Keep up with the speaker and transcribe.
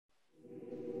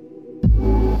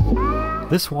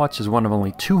This watch is one of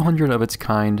only 200 of its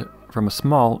kind from a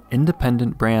small,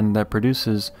 independent brand that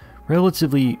produces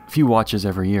relatively few watches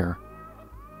every year.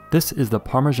 This is the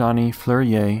Parmigiani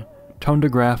Fleurier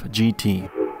Tondagraph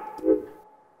GT.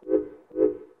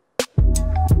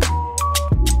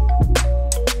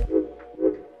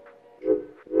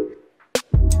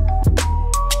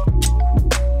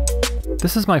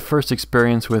 This is my first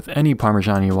experience with any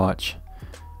Parmigiani watch.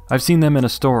 I've seen them in a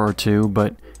store or two,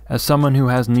 but as someone who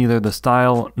has neither the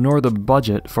style nor the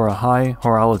budget for a high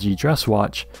horology dress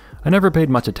watch, I never paid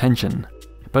much attention.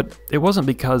 But it wasn't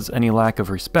because any lack of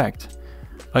respect.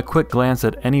 A quick glance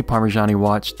at any Parmigiani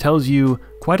watch tells you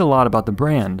quite a lot about the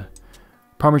brand.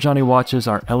 Parmigiani watches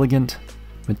are elegant,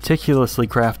 meticulously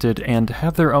crafted, and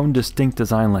have their own distinct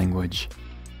design language.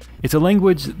 It's a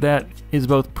language that is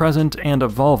both present and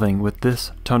evolving with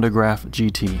this Tondagraph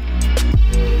GT.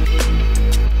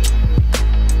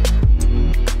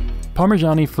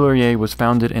 Parmigiani Fleurier was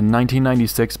founded in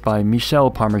 1996 by Michel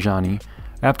Parmigiani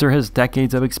after his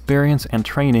decades of experience and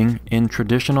training in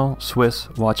traditional Swiss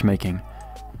watchmaking.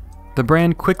 The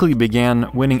brand quickly began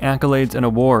winning accolades and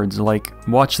awards like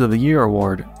Watch of the Year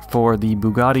award for the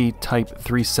Bugatti Type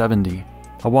 370,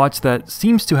 a watch that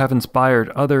seems to have inspired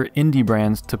other indie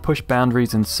brands to push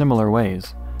boundaries in similar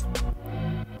ways.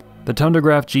 The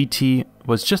Tondagraph GT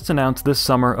was just announced this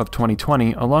summer of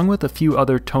 2020 along with a few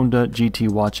other Tonda GT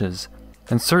watches,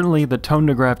 and certainly the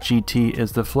Tondagraph GT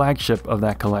is the flagship of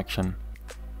that collection.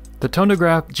 The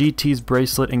Tondagraph GT's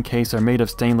bracelet and case are made of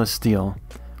stainless steel,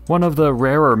 one of the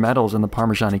rarer metals in the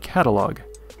Parmigiani catalog.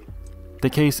 The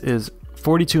case is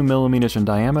 42 millimeters in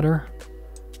diameter,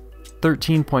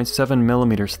 13.7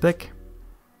 millimeters thick,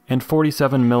 and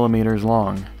 47 millimeters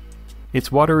long.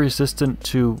 It's water resistant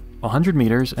to 100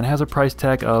 meters and has a price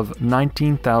tag of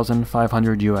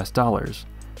 $19,500 US.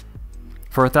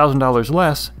 For $1,000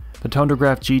 less, the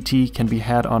Tondagraph GT can be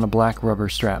had on a black rubber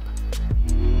strap.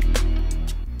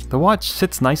 The watch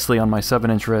sits nicely on my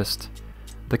 7-inch wrist.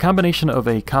 The combination of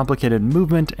a complicated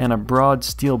movement and a broad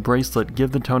steel bracelet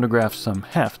give the Tondagraph some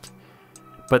heft,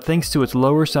 but thanks to its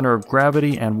lower center of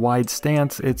gravity and wide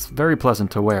stance, it's very pleasant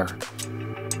to wear.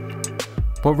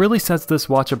 What really sets this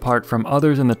watch apart from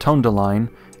others in the Tonda line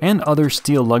and other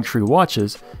steel luxury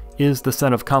watches is the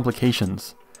set of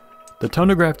complications. The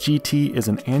Tondagraph GT is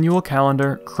an annual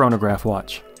calendar chronograph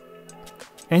watch.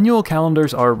 Annual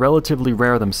calendars are relatively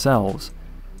rare themselves.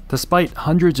 Despite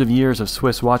hundreds of years of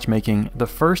Swiss watchmaking, the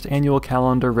first annual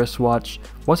calendar wristwatch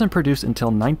wasn't produced until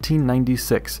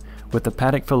 1996 with the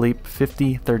Patek Philippe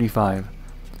 5035.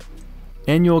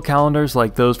 Annual calendars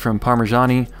like those from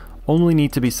Parmigiani only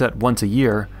need to be set once a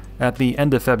year, at the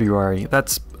end of February.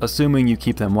 That's assuming you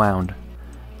keep them wound.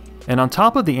 And on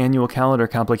top of the annual calendar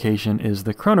complication is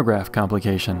the chronograph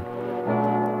complication.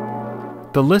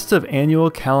 The list of annual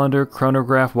calendar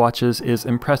chronograph watches is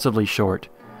impressively short.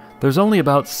 There's only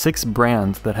about 6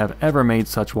 brands that have ever made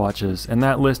such watches, and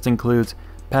that list includes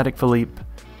Patek Philippe,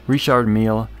 Richard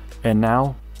Mille, and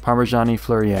now Parmigiani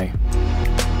Fleurier.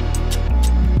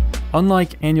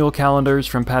 Unlike annual calendars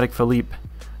from Patek Philippe,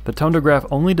 the Tondagraph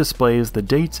only displays the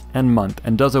date and month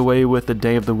and does away with the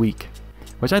day of the week,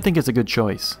 which I think is a good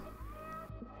choice.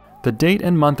 The date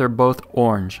and month are both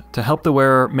orange to help the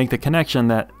wearer make the connection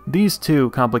that these two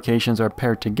complications are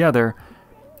paired together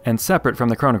and separate from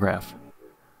the chronograph.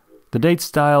 The date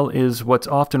style is what's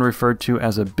often referred to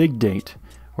as a big date,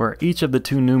 where each of the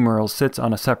two numerals sits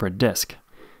on a separate disc.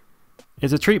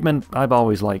 It's a treatment I've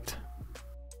always liked.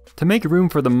 To make room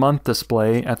for the month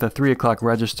display at the 3 o'clock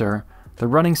register, the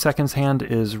running seconds hand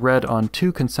is read on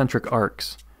 2 concentric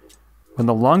arcs. When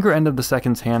the longer end of the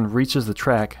seconds hand reaches the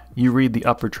track, you read the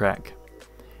upper track.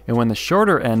 And when the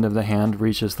shorter end of the hand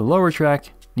reaches the lower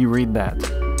track, you read that.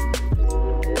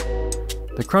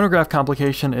 The chronograph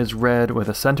complication is read with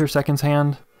a center seconds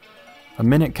hand, a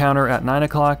minute counter at 9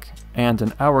 o'clock, and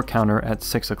an hour counter at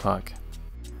 6 o'clock.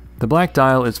 The black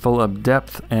dial is full of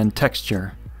depth and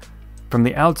texture. From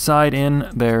the outside in,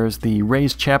 there's the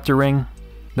raised chapter ring,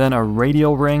 then a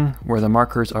radial ring where the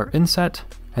markers are inset,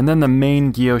 and then the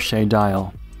main guilloche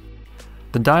dial.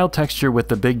 The dial texture with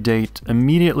the big date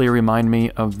immediately remind me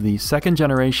of the 2nd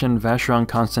generation Vacheron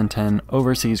Constantin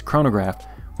overseas chronograph,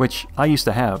 which I used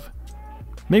to have.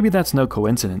 Maybe that's no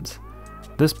coincidence.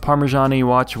 This Parmigiani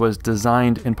watch was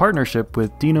designed in partnership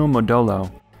with Dino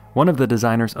Modolo, one of the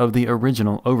designers of the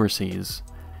original overseas.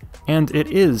 And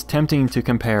it is tempting to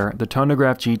compare the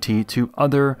Tondagraph GT to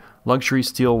other luxury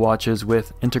steel watches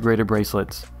with integrated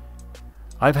bracelets.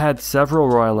 I've had several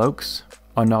Royal Oaks,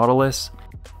 a Nautilus,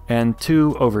 and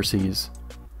 2 overseas.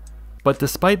 But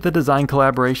despite the design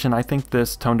collaboration, I think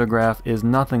this Tondagraph is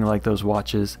nothing like those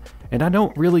watches, and I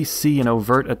don't really see an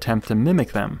overt attempt to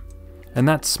mimic them. And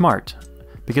that's smart,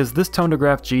 because this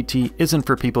Tondagraph GT isn't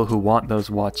for people who want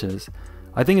those watches.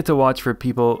 I think it's a watch for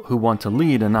people who want to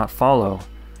lead and not follow.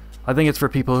 I think it's for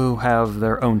people who have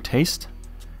their own taste,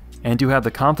 and who have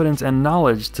the confidence and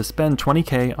knowledge to spend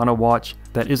 $20K on a watch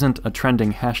that isn't a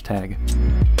trending hashtag.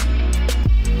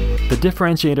 The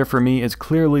differentiator for me is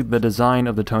clearly the design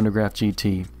of the Tondagraph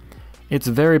GT. It's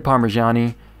very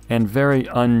Parmigiani and very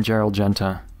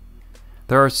un-Gerald-Genta.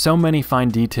 There are so many fine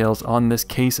details on this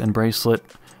case and bracelet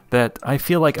that I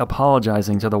feel like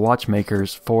apologizing to the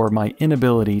watchmakers for my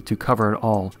inability to cover it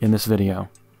all in this video.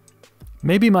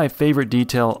 Maybe my favorite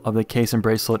detail of the case and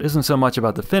bracelet isn't so much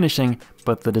about the finishing,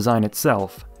 but the design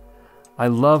itself. I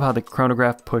love how the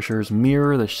chronograph pushers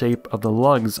mirror the shape of the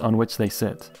lugs on which they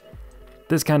sit.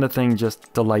 This kind of thing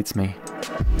just delights me.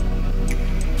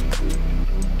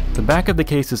 The back of the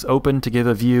case is open to give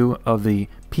a view of the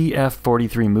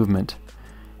PF43 movement.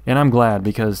 And I'm glad,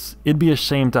 because it'd be a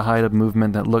shame to hide a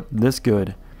movement that looked this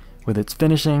good, with its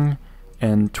finishing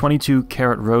and 22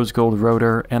 karat rose gold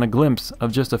rotor and a glimpse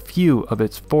of just a few of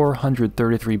its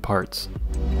 433 parts.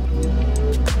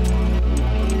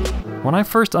 When I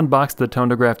first unboxed the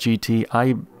Tondagraph GT,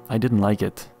 I didn't like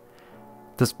it.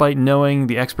 Despite knowing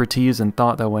the expertise and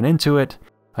thought that went into it,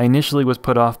 I initially was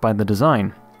put off by the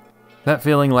design. That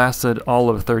feeling lasted all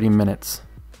of 30 minutes.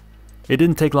 It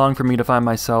didn't take long for me to find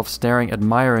myself staring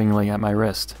admiringly at my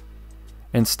wrist.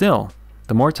 And still,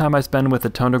 the more time I spend with the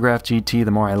Tondagraph GT,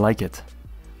 the more I like it.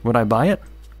 Would I buy it?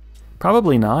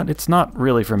 Probably not. It's not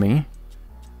really for me.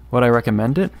 Would I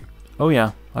recommend it? Oh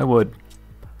yeah, I would.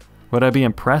 Would I be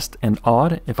impressed and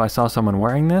awed if I saw someone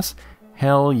wearing this?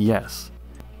 Hell yes.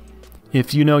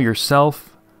 If you know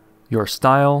yourself, your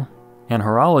style, and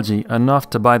horology enough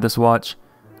to buy this watch,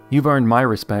 you've earned my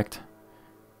respect.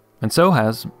 And so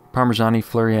has Parmigiani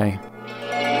Fleurier.